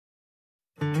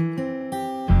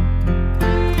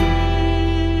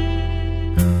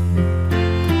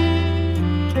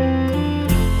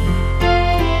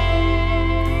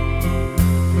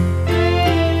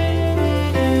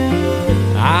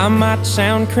might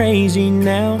sound crazy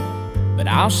now, but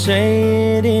I'll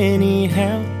say it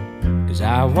anyhow, 'cause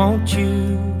I want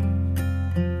you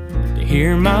to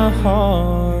hear my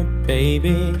heart,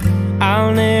 baby.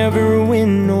 I'll never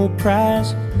win no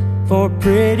prize for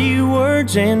pretty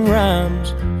words and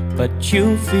rhymes, but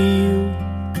you'll feel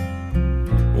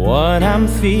what I'm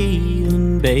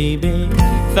feeling, baby.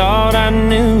 Thought I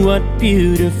knew what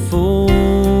beautiful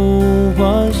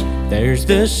was. There's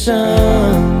the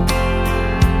sun,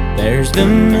 there's the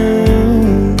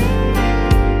moon,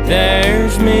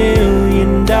 there's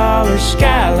 $1,000,000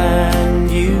 skyline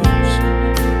views,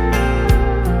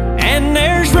 and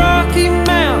there's Rocky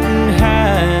Mountain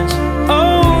highs,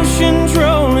 oceans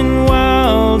rolling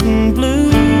wild and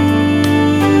blue.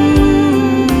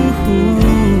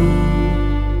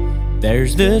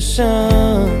 There's the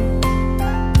sun,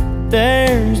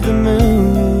 there's the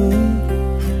moon,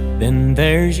 then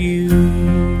there's you.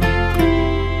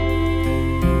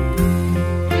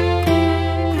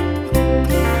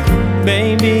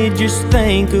 Baby, just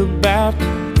think about,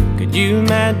 could you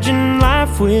imagine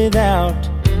life without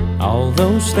all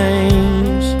those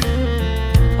things,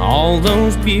 all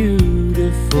those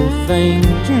beautiful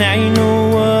things? Now you know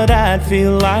what I'd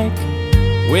feel like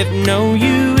with no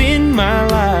you in my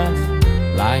life.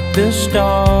 Like the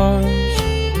stars,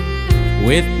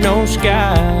 with no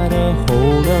sky to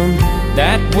hold 'em.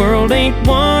 That world ain't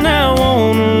one I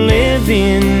wanna live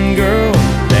in, girl.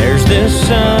 There's the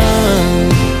sun,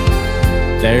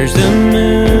 there's the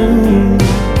moon,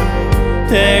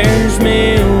 there's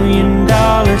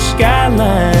 $1,000,000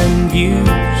 skyline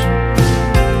views,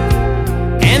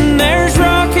 and there's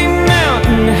Rocky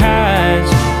Mountain highs,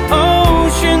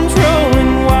 oceans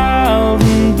rolling wild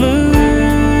and blue.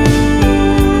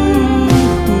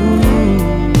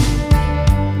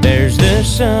 There's the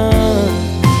sun,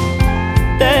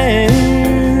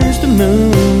 there's the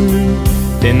moon,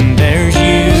 then there's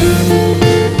you.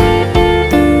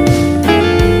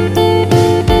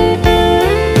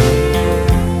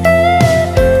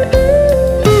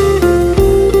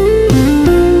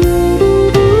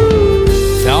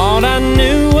 Thought I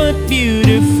knew what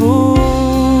beautiful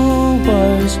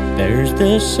was. There's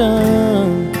the sun,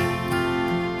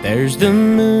 there's the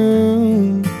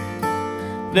moon,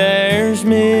 there's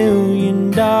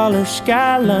 $1,000,000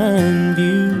 skyline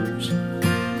views,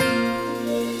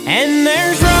 and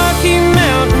there's Rocky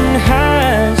Mountain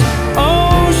highs,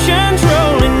 oceans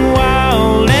rolling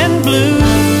wild and blue.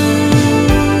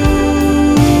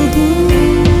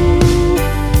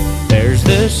 There's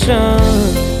the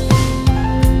sun,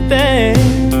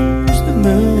 there's the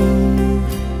moon,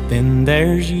 then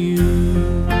there's you.